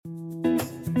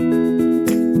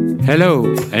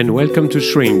Hello, and welcome to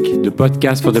Shrink, the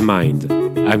podcast for the mind.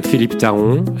 I'm Philippe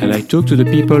Taron, and I talk to the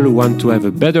people who want to have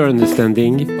a better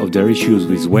understanding of their issues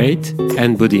with weight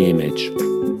and body image.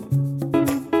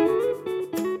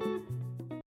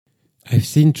 I've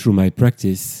seen through my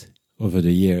practice over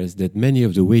the years that many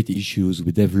of the weight issues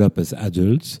we develop as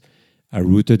adults are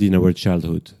rooted in our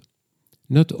childhood.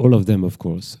 Not all of them, of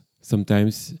course.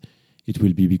 Sometimes it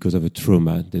will be because of a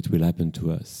trauma that will happen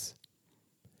to us.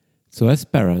 So as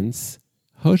parents,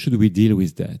 how should we deal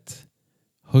with that?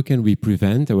 How can we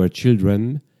prevent our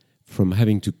children from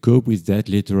having to cope with that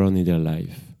later on in their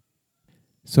life?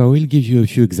 So I will give you a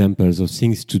few examples of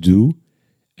things to do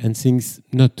and things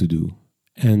not to do.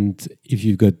 And if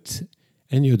you've got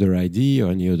any other idea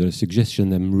or any other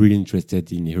suggestion, I'm really interested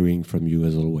in hearing from you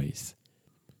as always.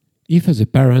 If as a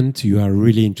parent you are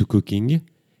really into cooking,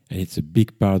 and it's a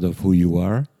big part of who you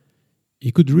are,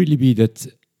 it could really be that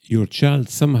your child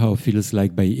somehow feels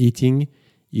like by eating,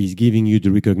 he is giving you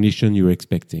the recognition you're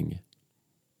expecting.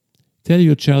 Tell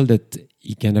your child that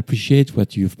he can appreciate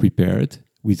what you've prepared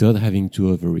without having to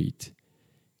overeat.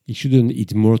 He shouldn't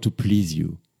eat more to please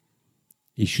you.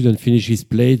 He shouldn't finish his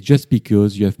plate just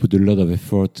because you have put a lot of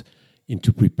effort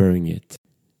into preparing it.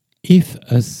 If,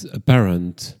 as a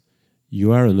parent,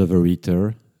 you are an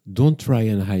overeater, don't try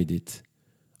and hide it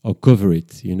or cover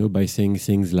it, by saying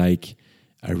things like,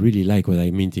 I really like what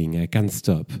I'm eating, I can't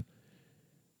stop.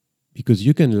 Because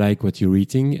you can like what you're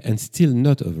eating and still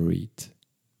not overeat.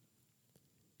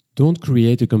 Don't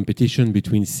create a competition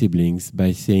between siblings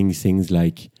by saying things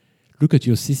like, look at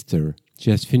your sister,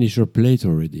 she has finished her plate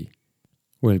already.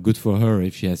 Well, good for her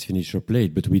if she has finished her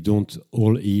plate, but we don't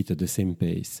all eat at the same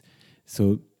pace.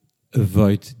 So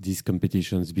avoid these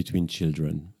competitions between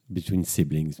children, between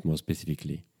siblings more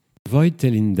specifically. Avoid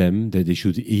telling them that they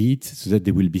should eat so that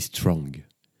they will be strong.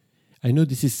 I know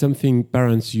this is something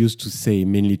parents used to say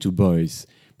mainly to boys,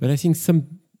 but I think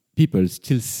some people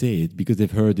still say it because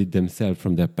they've heard it themselves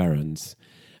from their parents.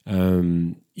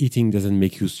 Eating doesn't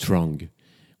make you strong.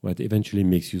 What eventually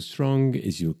makes you strong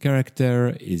is your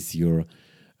character, is your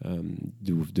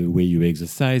the way you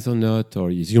exercise or not,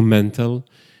 or is your mental,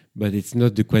 but it's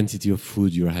not the quantity of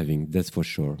food you're having, that's for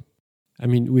sure. I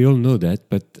mean, we all know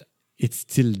that, but it's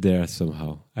still there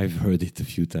somehow. I've heard it a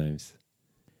few times.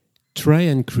 Try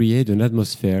and create an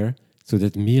atmosphere so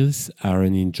that meals are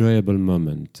an enjoyable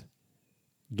moment.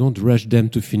 Don't rush them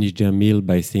to finish their meal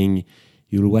by saying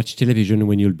you'll watch television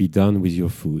when you'll be done with your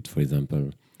food, for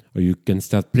example. Or you can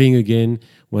start playing again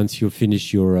once you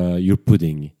finish your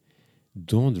pudding.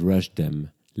 Don't rush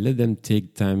them. Let them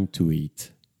take time to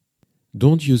eat.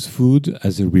 Don't use food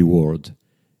as a reward.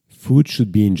 Food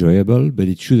should be enjoyable, but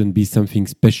it shouldn't be something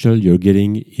special you're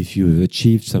getting if you've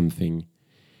achieved something.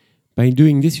 By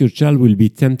doing this, your child will be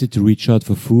tempted to reach out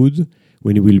for food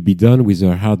when he will be done with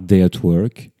a hard day at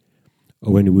work,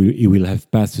 or when he will have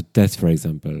passed a test, for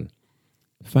example.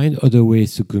 Find other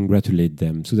ways to congratulate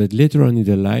them, so that later on in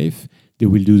their life, they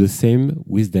will do the same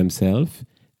with themselves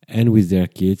and with their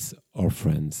kids or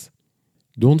friends.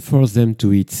 Don't force them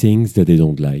to eat things that they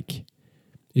don't like.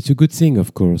 It's a good thing,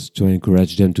 of course, to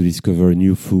encourage them to discover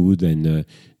new food and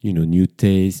new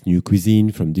tastes, new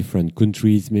cuisine from different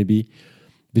countries, maybe.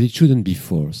 But it shouldn't be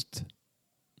forced.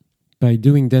 By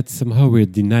doing that, somehow we're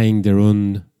denying their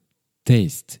own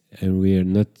taste, and we're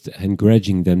not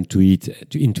encouraging them to eat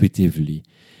intuitively.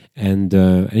 And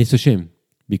it's a shame,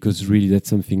 because really that's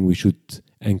something we should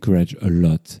encourage a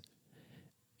lot.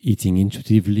 Eating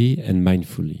intuitively and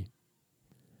mindfully.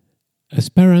 As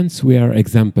parents, we are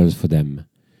examples for them.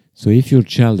 So if your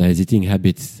child has eating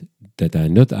habits that are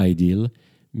not ideal,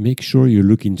 make sure you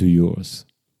look into yours.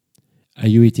 Are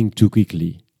you eating too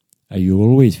quickly? Are you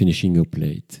always finishing your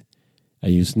plate? Are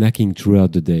you snacking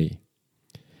throughout the day?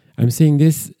 I'm saying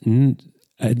this,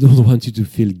 I don't want you to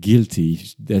feel guilty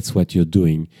if that's what you're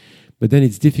doing, but then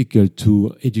it's difficult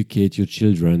to educate your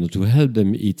children or to help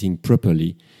them eating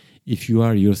properly if you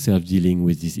are yourself dealing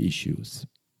with these issues.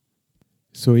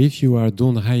 So if you are,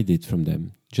 don't hide it from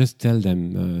them. Just tell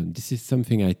them, this is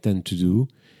something I tend to do,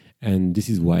 and this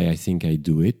is why I think I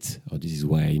do it, or this is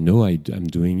why I know I'm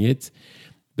doing it.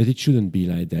 But it shouldn't be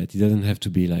like that. It doesn't have to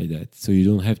be like that. So you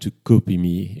don't have to copy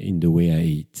me in the way I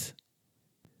eat.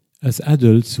 As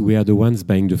adults, we are the ones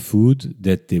buying the food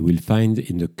that they will find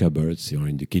in the cupboards or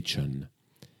in the kitchen.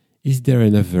 Is there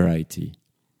enough variety?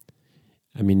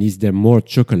 I mean, is there more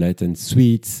chocolate and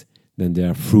sweets than there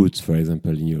are fruits, for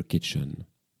example, in your kitchen?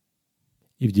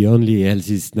 If the only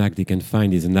healthy snack they can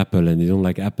find is an apple and they don't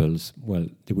like apples, well,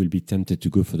 they will be tempted to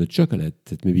go for the chocolate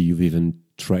that maybe you've even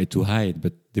tried to hide,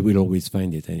 but they will always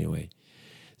find it anyway.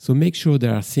 So make sure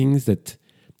there are things that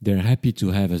they're happy to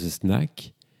have as a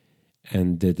snack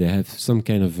and that they have some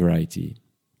kind of variety.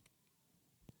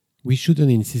 We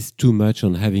shouldn't insist too much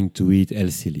on having to eat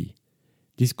healthily.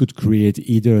 This could create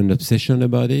either an obsession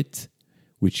about it,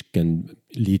 which can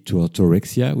lead to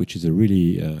orthorexia, which is a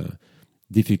really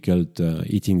difficult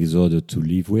eating disorder to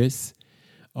live with,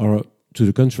 or to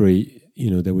the contrary,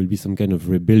 there will be some kind of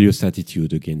rebellious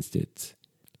attitude against it.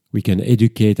 We can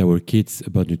educate our kids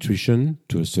about nutrition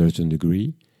to a certain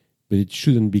degree, but it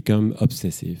shouldn't become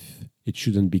obsessive. It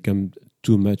shouldn't become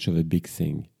too much of a big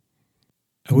thing.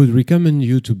 I would recommend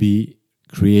you to be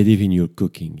creative in your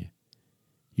cooking.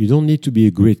 You don't need to be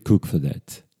a great cook for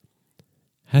that.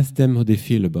 Ask them how they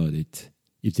feel about it,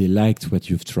 if they liked what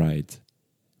you've tried.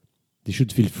 They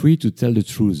should feel free to tell the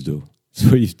truth, though.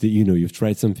 So if you've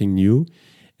tried something new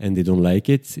and they don't like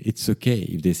it, it's okay.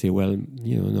 If they say, well,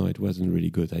 no, it wasn't really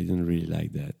good. I didn't really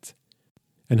like that.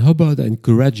 And how about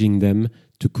encouraging them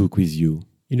to cook with you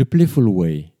in a playful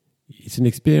way? It's an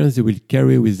experience they will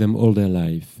carry with them all their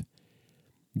life.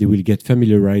 They will get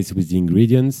familiarized with the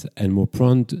ingredients and more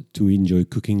prompt to enjoy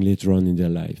cooking later on in their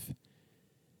life.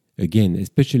 Again,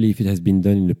 especially if it has been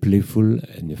done in a playful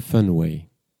and a fun way.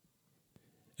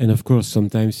 And of course,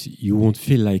 sometimes you won't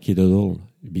feel like it at all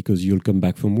because you'll come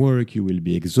back from work, you will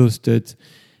be exhausted,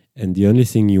 and the only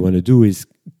thing you want to do is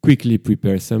quickly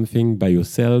prepare something by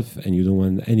yourself, and you don't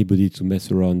want anybody to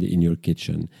mess around in your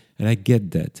kitchen. And I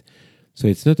get that. So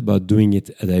it's not about doing it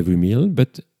at every meal,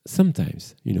 but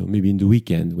sometimes, maybe in the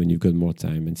weekend when you've got more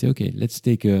time, and say, okay, let's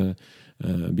take a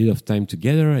bit of time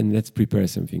together and let's prepare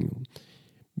something.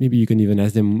 Maybe you can even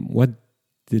ask them what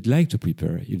they'd like to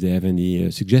prepare, if they have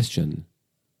any suggestion.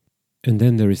 And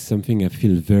then there is something I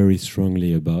feel very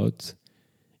strongly about,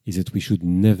 is that we should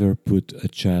never put a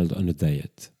child on a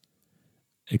diet.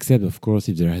 Except, of course,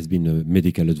 if there has been a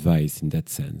medical advice in that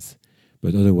sense.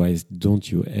 But otherwise,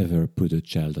 don't you ever put a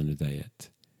child on a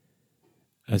diet.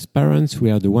 As parents,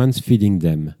 we are the ones feeding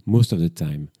them most of the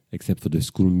time, except for the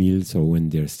school meals or when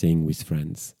they're staying with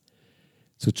friends.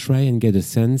 So try and get a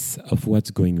sense of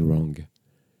what's going wrong.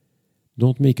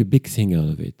 Don't make a big thing out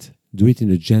of it. Do it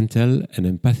in a gentle and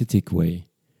empathetic way.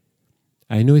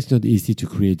 I know it's not easy to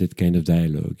create that kind of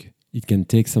dialogue. It can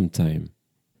take some time.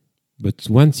 But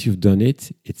once you've done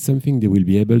it, it's something they will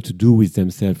be able to do with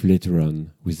themselves later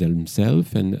on, with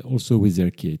themselves and also with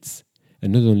their kids.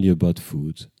 And not only about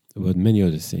food, about many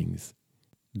other things.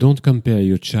 Don't compare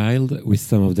your child with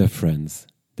some of their friends.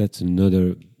 That's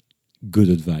another good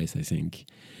advice, I think.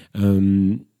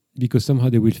 Because somehow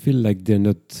they will feel like they're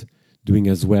not doing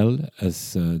as well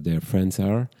as their friends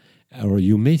are, or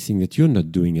you may think that you're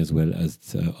not doing as well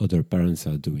as other parents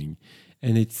are doing.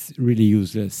 And it's really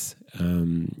useless.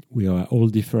 We are all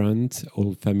different,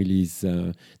 all families'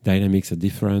 dynamics are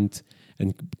different,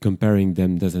 and comparing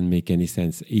them doesn't make any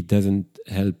sense. It doesn't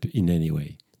help in any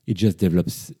way. It just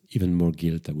develops even more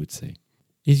guilt, I would say.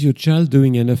 Is your child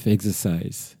doing enough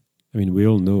exercise? I mean, we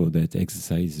all know that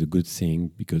exercise is a good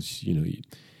thing because,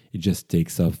 it just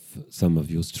takes off some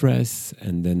of your stress,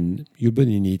 and then your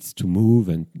body needs to move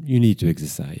and you need to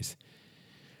exercise.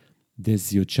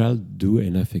 Does your child do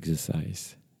enough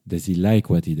exercise? Does he like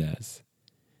what he does?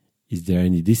 Is there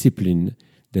any discipline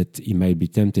that he might be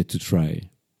tempted to try?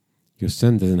 Your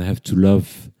son doesn't have to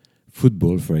love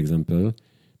football, for example,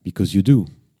 because you do.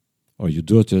 Or your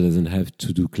daughter doesn't have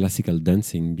to do classical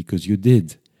dancing because you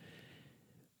did.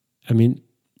 I mean,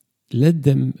 let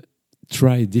them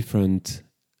try different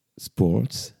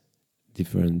sports,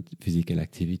 different physical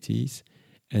activities,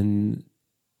 and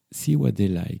see what they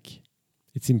like.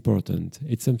 It's important.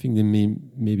 It's something that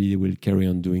maybe they will carry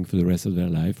on doing for the rest of their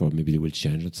life, or maybe they will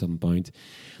change at some point.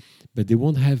 But they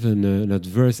won't have an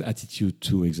adverse attitude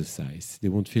to exercise. They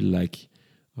won't feel like,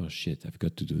 oh shit, I've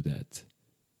got to do that.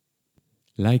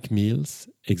 Like meals,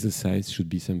 exercise should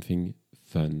be something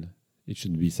fun. It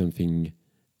should be something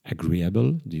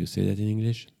agreeable. Do you say that in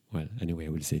English? Well, anyway, I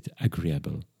will say it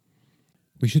agreeable.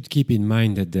 We should keep in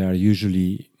mind that there are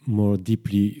usually more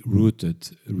deeply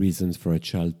rooted reasons for a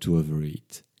child to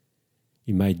overeat.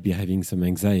 He might be having some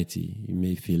anxiety, he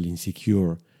may feel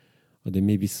insecure, or there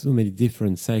may be so many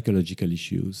different psychological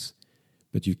issues,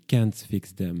 but you can't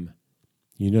fix them.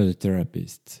 You're not a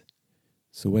therapist.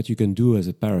 So what you can do as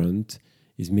a parent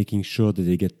is making sure that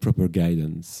they get proper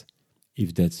guidance,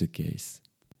 if that's the case.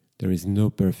 There is no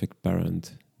perfect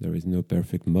parent. There is no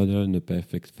perfect mother, no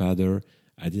perfect father.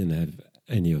 I didn't have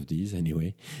any of these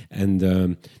anyway. And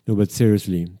no, but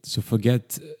seriously, so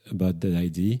forget about that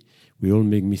idea. We all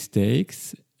make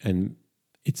mistakes, and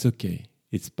it's okay.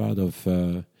 It's part of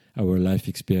our life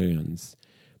experience.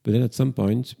 But then at some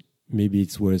point, maybe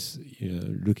it's worth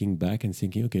looking back and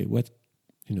thinking, okay,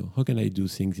 how can I do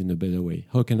things in a better way?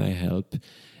 How can I help?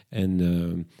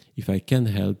 And if I can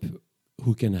help,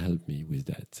 who can help me with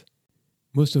that?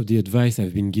 Most of the advice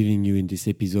I've been giving you in this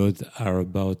episode are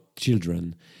about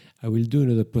children. I will do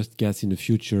another podcast in the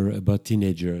future about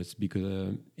teenagers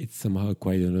because it's somehow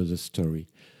quite another story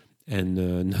and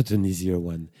not an easier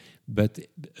one, but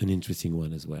an interesting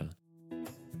one as well.